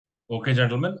Okay,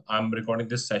 gentlemen, I'm recording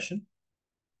this session.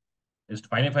 It's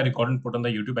fine if I record and put on the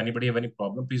YouTube. Anybody have any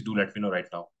problem? Please do let me know right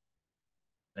now.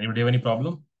 Anybody have any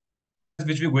problem?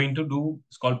 Which we're going to do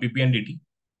is called PP&DT.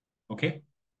 Okay,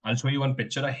 I'll show you one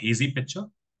picture, a hazy picture.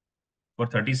 For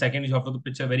 30 seconds, you have to do the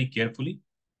picture very carefully.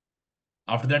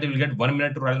 After that, you will get 1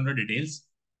 minute to write on the details.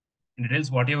 In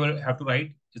details, what you will have to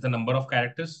write is the number of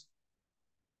characters,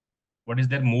 what is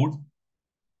their mood,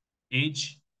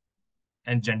 age,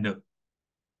 and gender.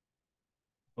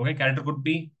 Okay, character could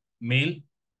be male,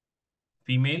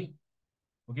 female.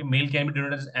 Okay, male can be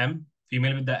denoted as M,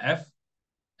 female with the F.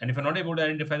 And if you're not able to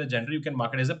identify the gender, you can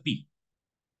mark it as a P.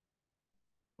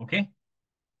 Okay.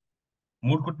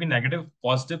 Mood could be negative,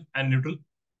 positive, and neutral.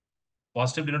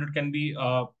 Positive denoted can be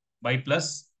by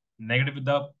plus, negative with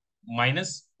the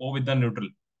minus, or with the neutral.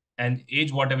 And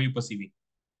age, whatever you perceive.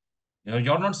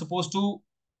 You're not supposed to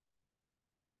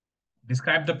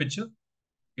describe the picture.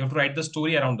 You have to write the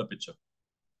story around the picture.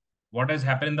 What has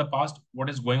happened in the past, what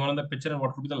is going on in the picture, and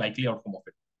what could be the likely outcome of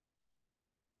it.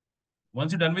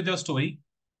 Once you're done with your story,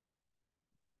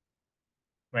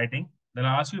 writing, then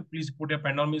I ask you, please put your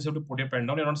pen down. Means you have to put your pen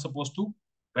down. You're not supposed to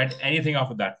write anything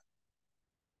after that.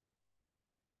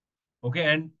 Okay,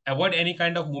 and avoid any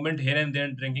kind of movement here and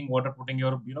there, drinking water, putting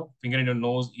your finger in your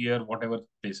nose, ear, whatever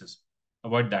places.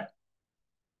 Avoid that.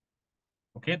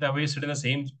 Okay, that way you sit in the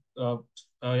same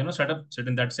setup, sit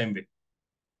in that same way,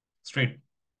 straight.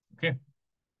 Okay,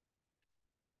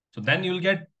 so then you'll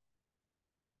get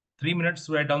 3 minutes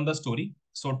to write down the story.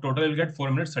 So total you'll get 4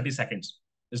 minutes 30 seconds.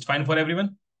 Is it fine for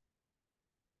everyone?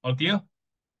 All clear?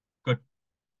 Good.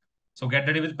 So get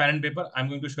ready with pen and paper. I'm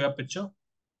going to show you a picture.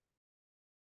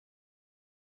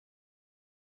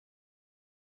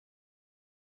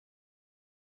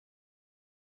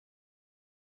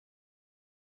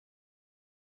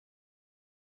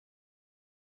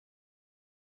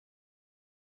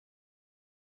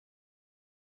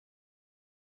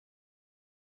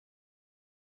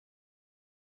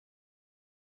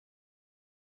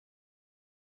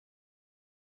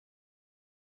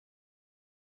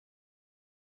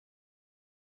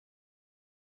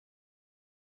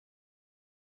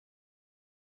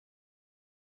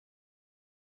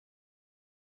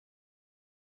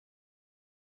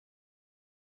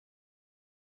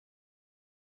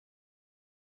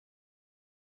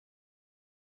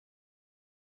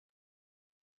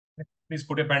 Please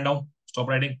put your pen down. Stop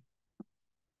writing.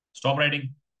 Stop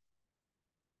writing.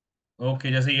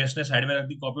 Okay, जैसे यश ने side में रख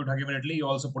दी copy उठा के immediately you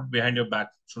also put behind your back,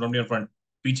 should not be in front.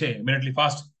 पीछे immediately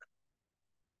fast.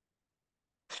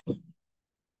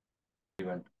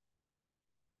 Event.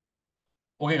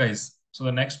 Okay, guys. So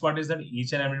the next part is that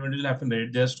each and every individual have to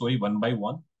narrate their story one by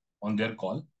one on their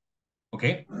call.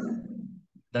 Okay.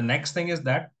 The next thing is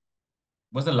that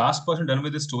was the last person done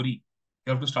with the story.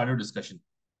 You have to start your discussion.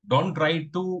 Don't try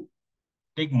to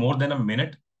take more than a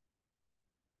minute.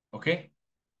 Okay.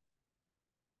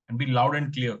 And be loud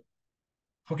and clear.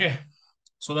 Okay.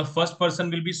 So the first person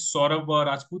will be Saurabh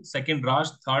Rajput, second Raj,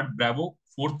 third Bravo,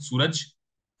 fourth Suraj,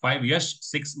 5 Yash,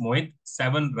 6 Mohit,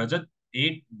 7 Rajat,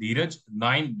 8 Dheeraj,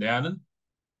 9 Dayanand,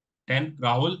 10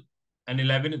 Rahul, and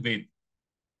 11 Ved.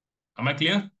 Am I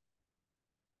clear?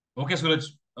 Okay, Suraj,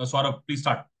 Saurabh, please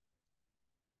start.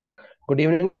 Good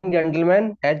evening,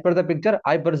 gentlemen. As per the picture,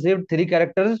 I perceived 3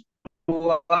 characters.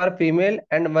 2 are female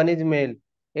and 1 is male.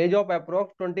 Age of approx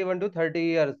 21 to 30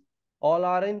 years. All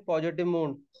are in positive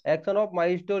mood. Action of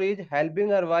my story is helping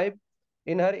her wife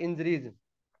in her injuries.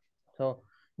 So,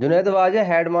 Junaid was a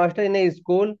headmaster in a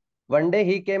school. One day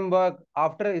he came back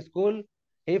after school.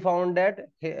 He found that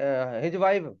his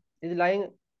wife is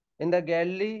lying in the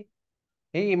galley.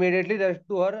 He immediately rushed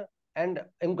to her and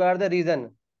inquired the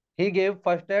reason. He gave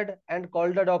first aid and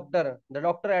called the doctor. The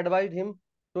doctor advised him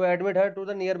to admit her to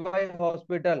the nearby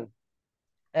hospital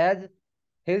as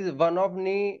his one of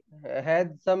knee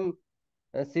had some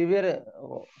severe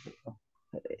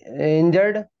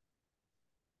injured.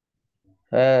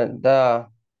 The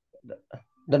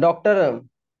doctor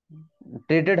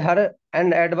treated her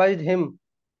and advised him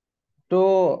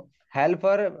to help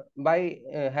her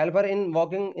in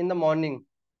walking in the morning.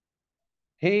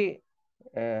 He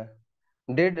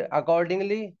did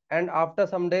accordingly, and after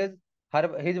some days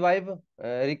his wife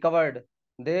recovered.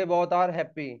 They both are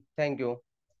happy. Thank you.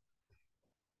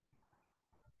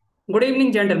 Good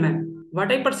evening, gentlemen. What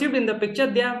I perceived in the picture,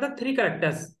 they are the 3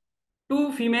 characters,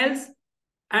 2 females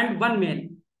and 1 male.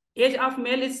 Age of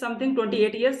male is something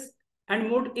 28 years and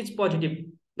mood is positive.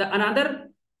 The another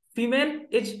female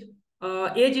age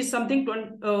is something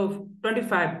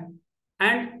 25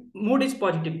 and mood is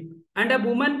positive. And a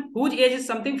woman whose age is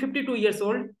something 52 years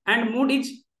old and mood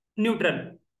is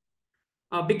neutral.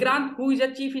 Vikrant, who is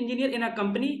a chief engineer in a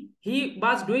company, he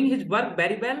was doing his work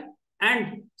very well,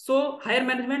 and so higher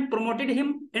management promoted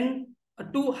him in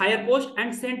to higher post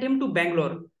and sent him to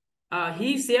Bangalore.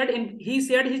 He shared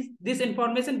this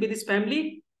information with his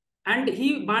family, and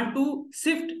he want to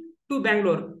shift to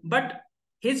Bangalore, but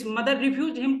his mother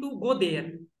refused him to go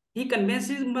there. He convinced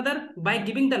his mother by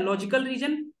giving the logical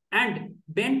reason and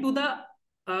went to the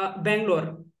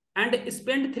Bangalore and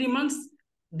spent 3 months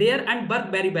there and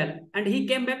worked very well. And he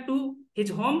came back to his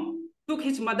home, took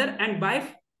his mother and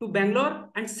wife to Bangalore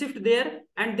and shift there,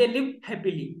 and they live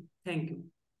happily. Thank you.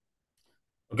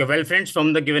 Okay, well, friends,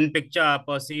 from the given picture, I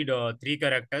perceived three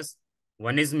characters.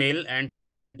 One is male and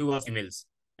two are females.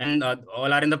 And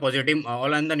all are in the positive,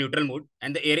 all are in the neutral mood.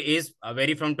 And the age is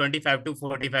vary from 25 to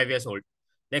 45 years old.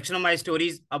 The action of my story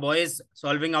is a boy is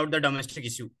solving out the domestic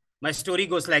issue. My story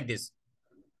goes like this.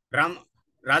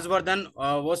 Rajvardhan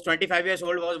was 25 years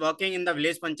old, was working in the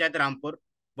village Panchayat Rampur.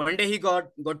 One day he got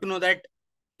to know that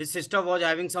his sister was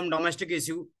having some domestic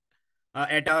issue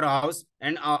at our house.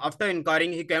 And after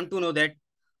inquiring, he came to know that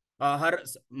her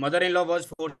mother-in-law was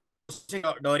forcing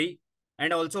dowry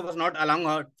and also was not allowing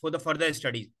her for the further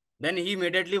studies. Then he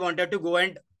immediately wanted to go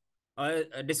and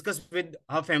discuss with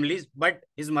her families, but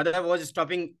his mother was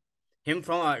stopping him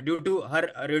from due to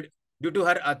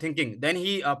her thinking. Then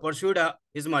he pursued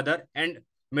his mother and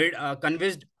made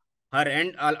convinced her,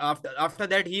 and after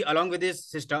that he along with his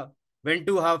sister went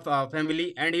to her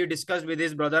family, and he discussed with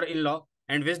his brother-in-law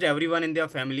and wished everyone in their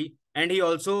family, and he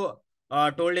also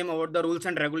told him about the rules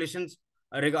and regulations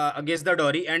against the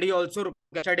dowry, and he also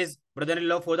requested his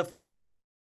brother-in-law for the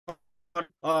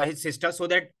his sister, so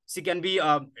that she can be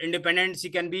independent, she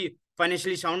can be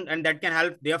financially sound, and that can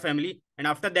help their family. And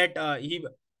after that he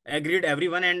agreed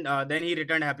everyone, and then he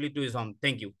returned happily to his home.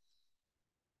 Thank you.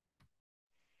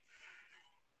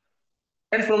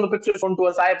 And from the picture shown to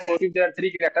us, I have perceived there are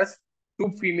three characters,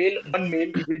 two female, one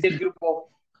male, with age group of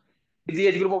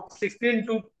 16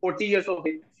 to 40 years of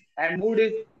age, and mood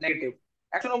is negative.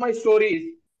 Action of my story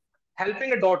is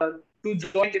helping a daughter to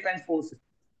join defense forces.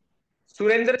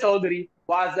 Surendra Chaudhary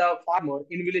was a farmer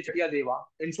in village Deva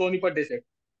in Sonipat district.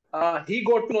 He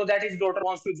got to know that his daughter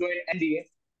wants to join NDA,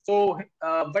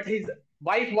 but his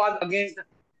wife was against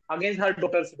her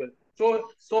daughter's will. So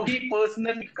he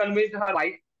personally convinced her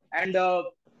wife and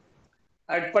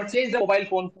purchased a mobile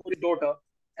phone for his daughter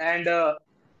and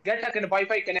get a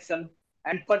Wi-Fi connection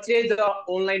and purchase the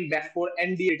online batch for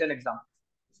ND written exam.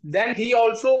 Then he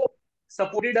also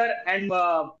supported her and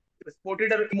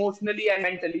supported her emotionally and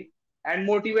mentally, and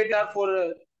motivated her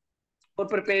for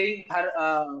preparing her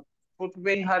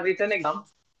written exam.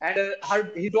 And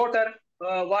his daughter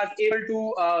was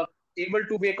able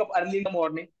to wake up early in the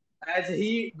morning, as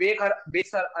he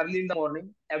wakes her early in the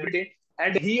morning every day,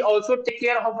 and he also take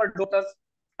care of her daughter's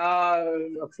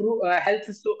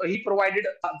health. So he provided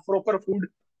proper food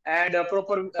and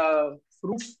proper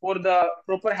fruits for the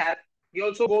proper health. He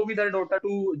also go with her daughter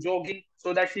to jogging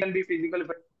so that she can be physically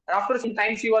fit. After some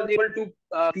time, she was able to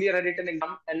clear her written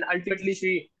exam, and ultimately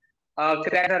she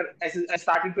cracked her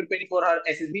started preparing for her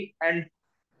SSB, and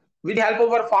with the help of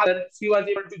her father, she was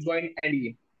able to join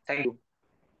NDA. Thank you.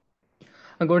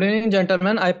 Good evening,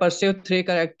 gentlemen. I perceive three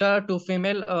characters, two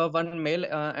female, one male,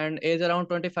 and age around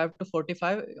 25 to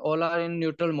 45. All are in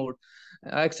neutral mood.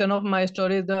 Action of my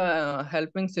story is the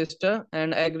helping sister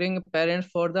and agreeing parents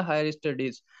for the higher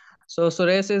studies. So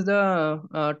Suresh is the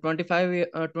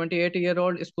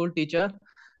 28-year-old school teacher.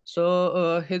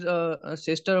 So his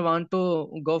sister want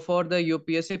to go for the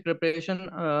UPSC preparation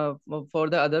for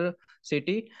the other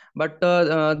city, but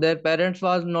their parents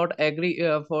was not agree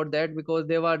for that, because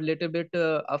they were little bit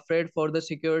afraid for the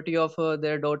security of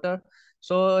their daughter.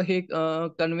 So he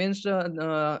convinced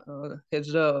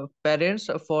his parents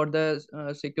for the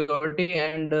security,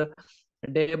 and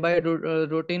day by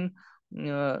routine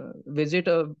visit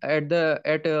at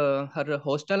her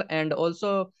hostel. And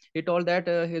also he told that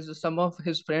some of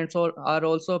his friends are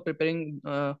also preparing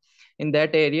in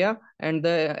that area, and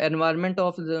the environment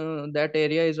of that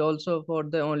area is also for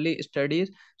the only studies.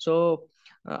 So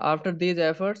after these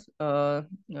efforts,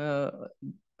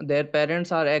 their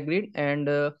parents are agreed, and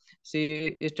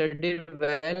she studied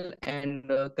well and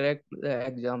cracked the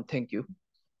exam. Thank you.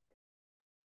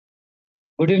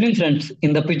 Good evening, friends.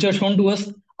 In the picture shown to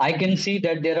us, I can see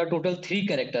that there are total three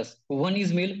characters. One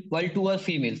is male, while two are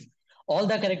females. All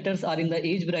the characters are in the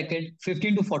age bracket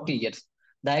 15 to 40 years.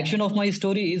 The action of my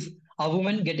story is a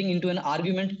woman getting into an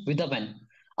argument with a man.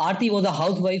 Aarti was a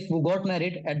housewife who got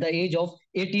married at the age of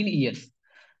 18 years.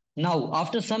 Now,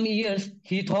 after some years,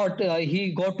 he got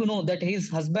to know that her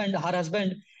husband,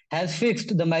 has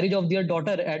fixed the marriage of their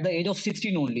daughter at the age of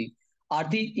 16 only.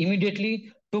 Aarti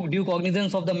immediately took due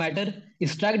cognizance of the matter,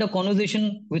 struck a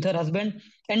conversation with her husband,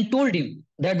 and told him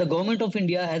that the government of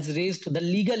India has raised the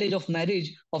legal age of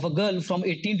marriage of a girl from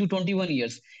 18 to 21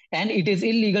 years, and it is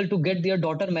illegal to get their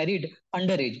daughter married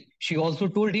underage. She also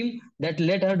told him that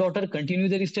let her daughter continue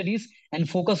their studies and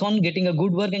focus on getting a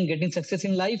good work and getting success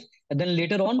in life, and then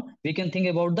later on we can think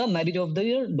about the marriage of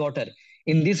their daughter.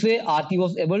 In this way, Aarti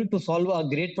was able to solve a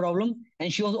great problem,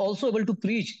 and she was also able to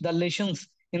preach the lessons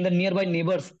in the nearby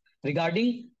neighbors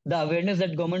regarding the awareness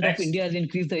that government of Next. India has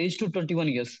increased the age to 21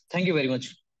 years. Thank you very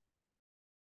much.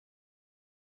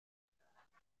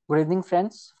 Good evening,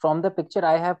 friends. From the picture,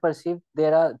 I have perceived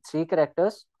there are three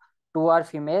characters. Two are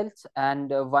females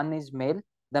and one is male.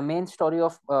 The main story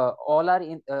of all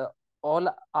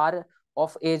are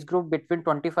of age group between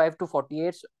 25 to 40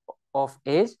 years of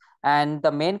age. And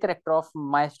the main character of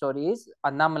my story is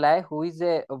Anna Malay, who is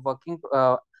a working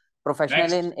professional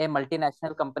Next. in a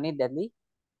multinational company, Delhi.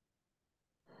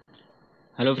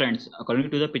 Hello friends, according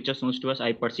to the picture shown to us,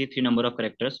 I perceive three number of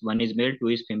characters. One is male, two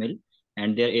is female,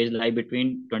 and their age lie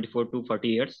between 24 to 40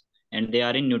 years, and they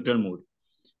are in neutral mood.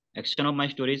 Action of my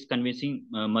story is convincing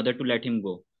mother to let him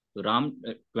go. So Ram,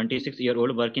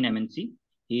 26-year-old, work in MNC.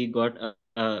 He got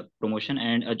a promotion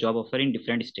and a job offer in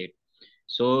different state.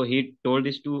 So he told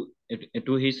this to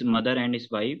his mother and his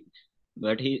wife,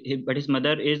 but but his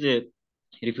mother is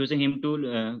refusing him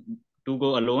to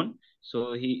go alone.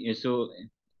 So his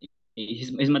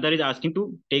mother is asking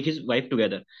to take his wife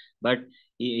together, but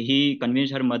he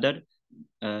convinced her mother.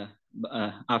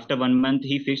 After 1 month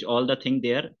he fixed all the thing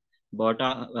there,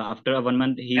 after 1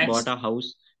 month he Next. bought a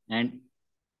house. And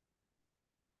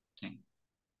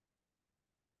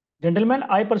Gentlemen,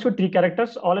 I pursued three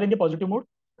characters, all are in the positive mood.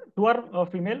 Two are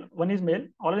female, one is male,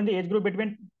 all are in the age group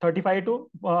between 35 to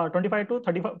 25 to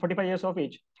 45 years of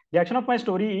age. The action of my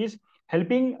story is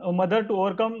helping a mother to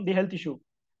overcome the health issue.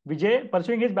 Vijay,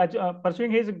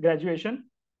 pursuing his graduation,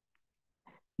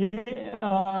 he,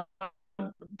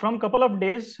 from couple of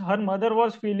days, her mother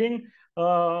was feeling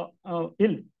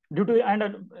ill due to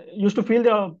and used to feel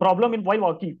the problem while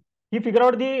walking. He figured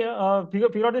out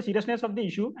the seriousness of the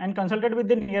issue and consulted with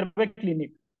the nearby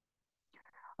clinic.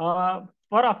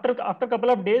 For after couple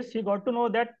of days, he got to know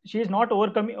that she is not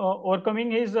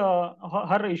overcoming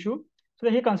her issue. So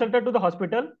he consulted to the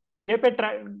hospital, kept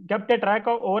a track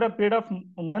of over a period of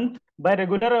month by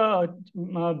regular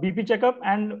BP checkup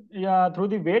and through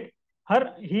the weight.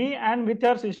 He and with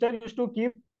her sister used to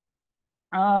keep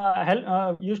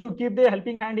the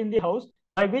helping hand in the house,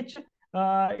 by which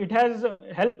it has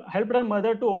helped her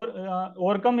mother to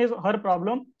overcome her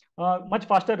problem much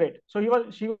faster rate. So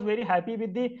she was very happy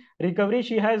with the recovery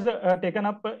she has taken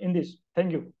up in this.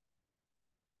 Thank you.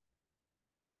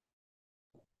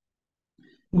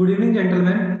 Good evening,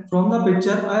 gentlemen. From the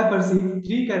picture, I perceive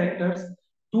three characters.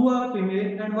 Two are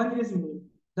female and one is male.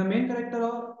 The main character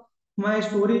of my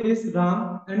story is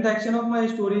Ram, and the action of my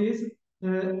story is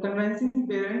convincing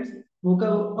parents,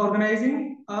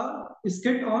 organizing a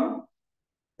skit on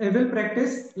evil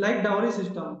practice like dowry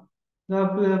system.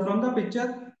 From the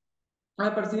picture, I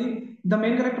perceive the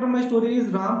main character of my story is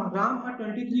Ram. Ram, a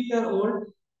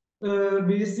 23-year-old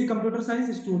BSc computer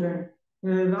science student.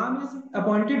 Ram is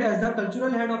appointed as the cultural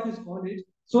head of his college,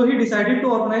 so he decided to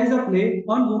organize a play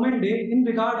on Women Day in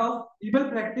regard of evil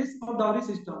practice of dowry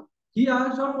system. He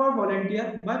asked out for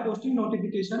volunteer by posting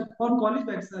notification on college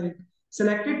website.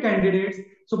 Selected candidates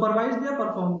supervised their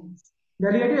performance.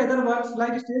 Delegated other works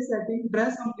like stage setting,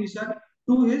 dress completion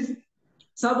to his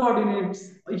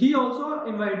subordinates. He also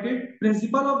invited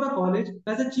principal of the college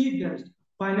as a chief guest.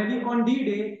 Finally, on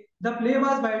D-Day, the play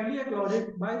was widely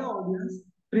applauded by the audience.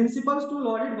 Principals to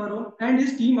lauded Varun and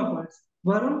his team efforts.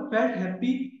 Varun felt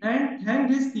happy and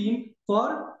thanked his team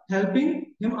for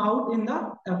helping him out in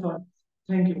the effort.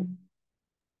 Thank you.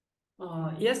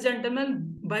 Yes,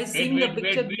 gentlemen, by seeing the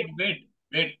picture.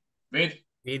 Wait.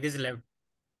 Read this left.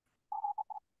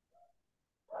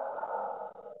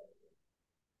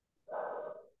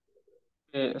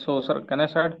 So, sir, can I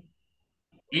start?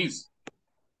 Please.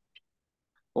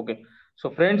 Okay.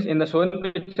 So, friends, in the shown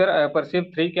picture, I have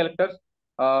perceived three characters,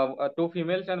 two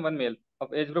females and one male,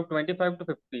 of age group 25 to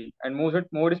 50, and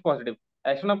mood is positive.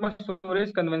 Action of my story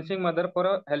is convincing mother for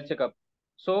a health checkup.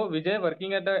 So, Vijay,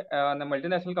 working at a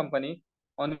multinational company,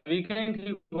 on weekend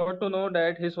he got to know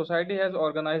that his society has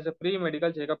organized a free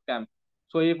medical checkup camp.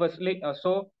 So he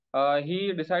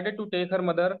decided to take her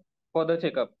mother for the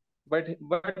checkup. But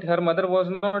her mother was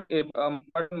not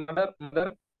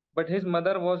but his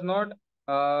mother was not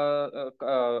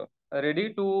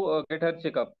ready to get her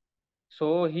checkup.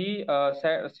 So he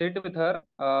sit with her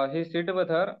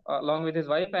along with his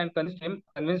wife and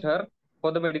convinced her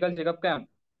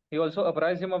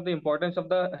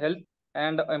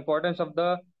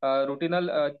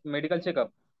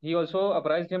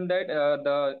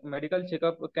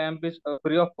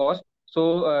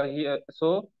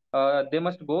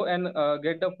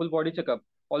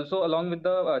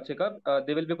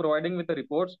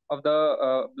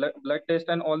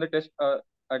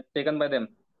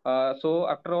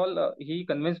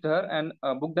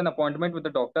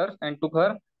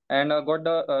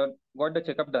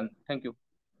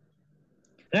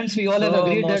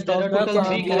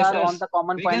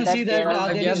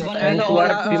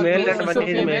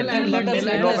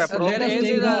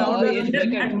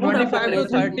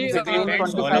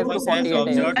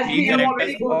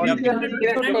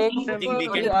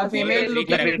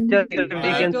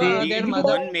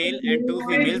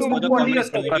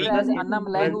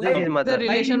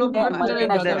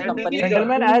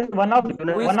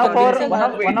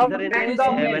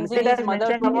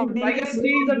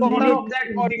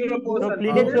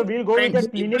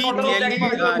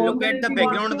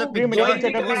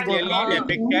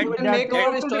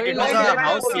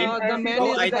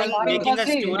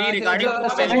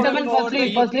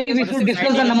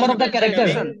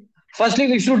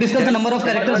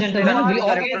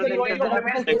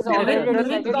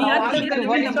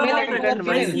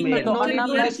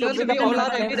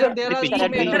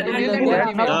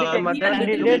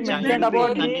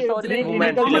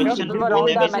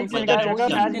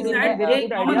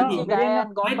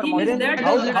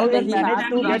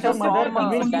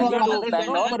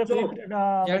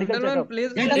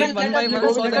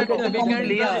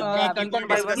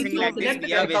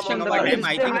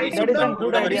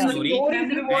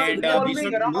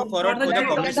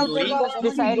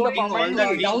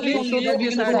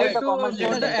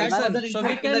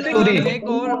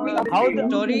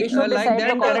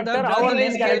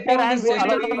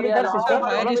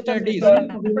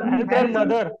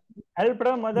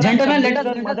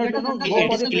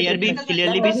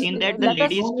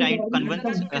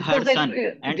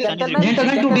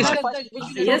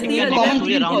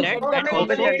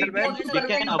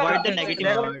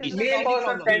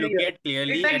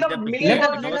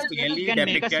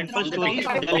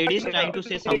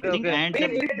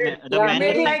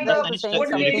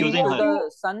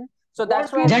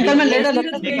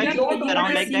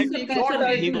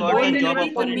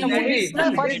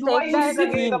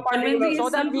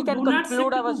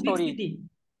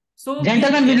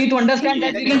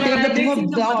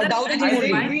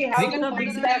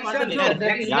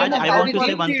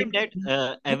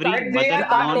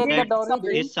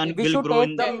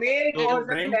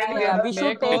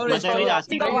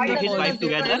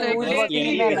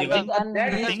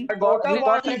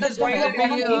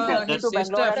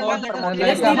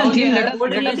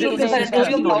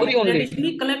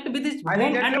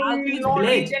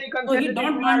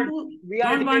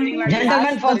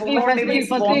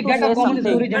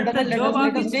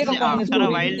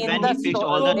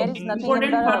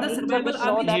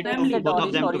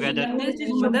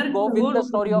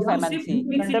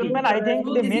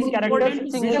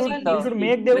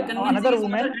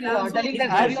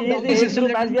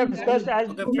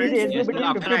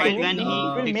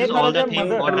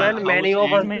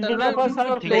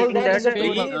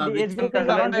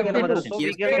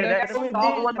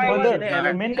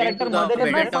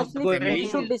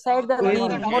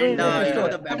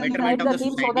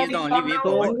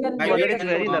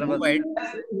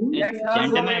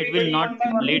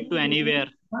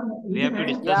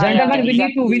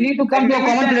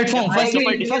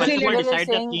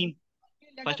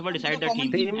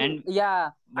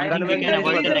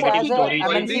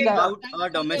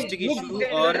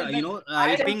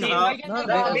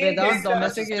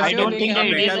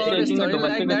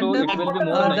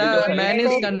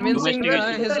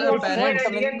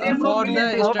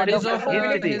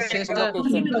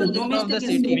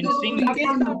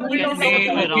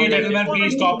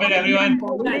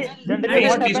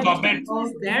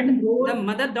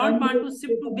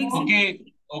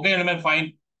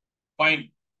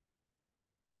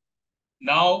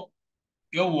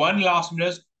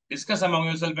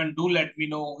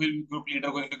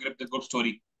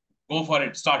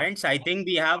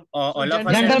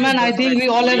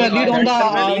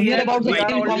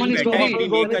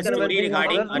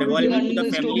to the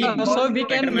family So we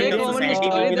can betterment make of one society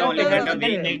will story be the that only kind of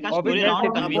way. make a Obviously, story let's around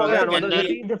suppose an convenience another and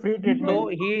city. The free treatment. So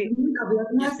he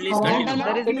Yes, please continue.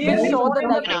 There is me show the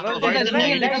negative. What is the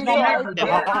negative experience?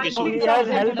 How he has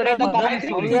helped her mother, how he has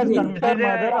convinced her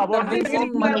mother about this. That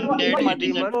it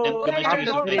is a domestic After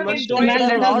issue. 3 months, Man,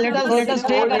 let us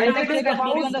take old a age take a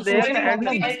conclude on the there social and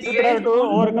problems. Helped her to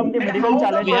overcome the medical We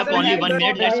challenges. have only 1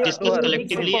 minute. Let's to discuss her.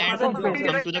 collectively and Some come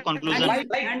patients. to the conclusion.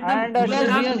 And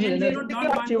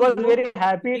she was very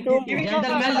happy to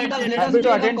Gentlemen, let us happy to take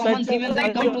a attend common such theme and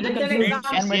then come to the conclusion. Friends,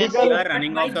 and Yes, yes. we medical are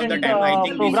running out of the time. I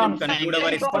think we should programs conclude Thank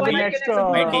our you. for the story next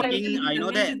by taking,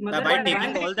 by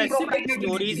taking all the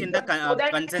stories in the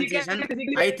concentration.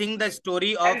 I think the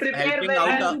story of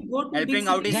helping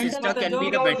out his sister can be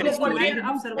the better story, and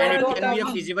it can be a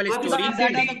feasible story That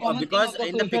are the common theme because of the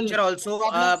in the social picture also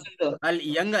problems. a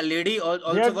young lady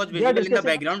also was they are visible in the discussing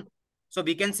background. So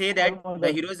we can say that almost the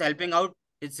that. hero is helping out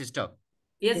his sister.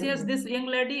 Yes, this young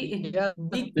lady, Yeah,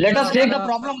 big Let us take the uh,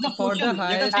 problem of the for the social. Let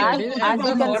higher us take the studies, social As you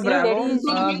it's can more problem.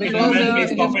 see, bravo lady is because Gentlemen, please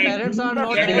his stop it. parents are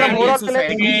not They In are the more Indian or agree. less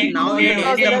society Because nowadays,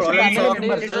 the just problems family of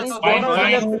members. nowadays, They are Fine, also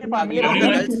fine. just family the members.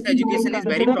 Everyone, girls' education is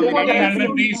very Consider them okay, as a prominent. family gentlemen,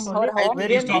 member please. only, her I home. think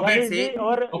Please wherein stop one it. is the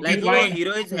or Okay, like hero the fine.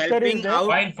 hero is sister is helping there. out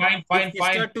his Fine.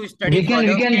 sister to study We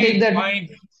further. can take that. Fine.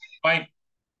 Fine.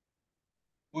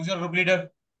 Who's your group leader?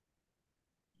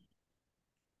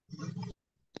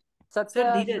 Sir Satya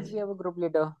should Dheeraj. be our group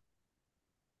leader.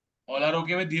 All are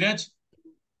okay with Dheeraj?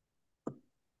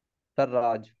 Sir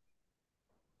Raj.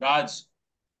 Raj.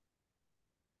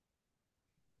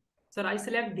 Sir, I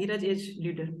select Dheeraj as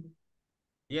leader.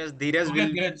 Yes, Dheeraj Okay,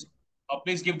 will. Dheeraj.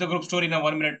 Please give the group story in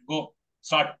 1 minute. Go.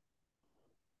 Start.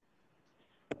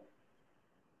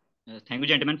 Thank you,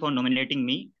 gentlemen, for nominating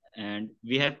me. And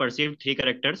we have perceived 3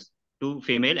 characters, 2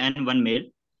 female and 1 male.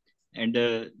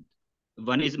 And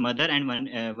one is mother and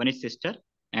one is sister.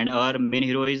 And our main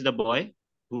hero is the boy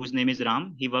whose name is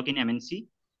Ram. He work in MNC.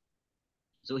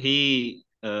 So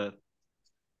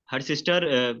her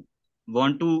sister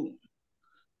want to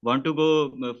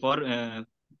go for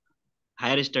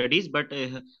higher studies, but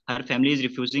her family is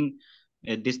refusing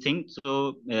this thing.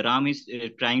 So Ram is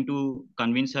trying to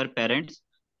convince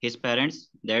his parents,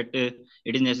 that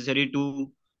it is necessary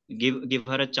to give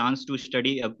her a chance to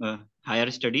study higher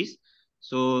studies.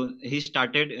 So he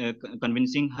started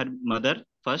convincing her mother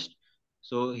first.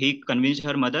 So he convinced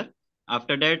her mother.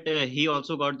 After that, he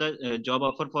also got the job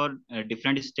offer for a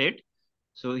different state.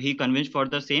 So he convinced for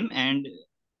the same, and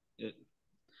uh,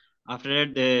 after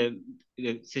that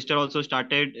the sister also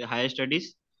started higher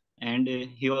studies, and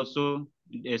he also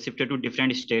shifted to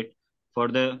different state for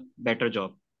the better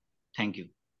job. Thank you.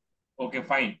 Okay,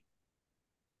 fine.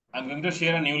 I'm going to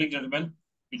share a new link, gentlemen.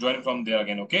 You join from there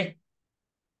again, okay?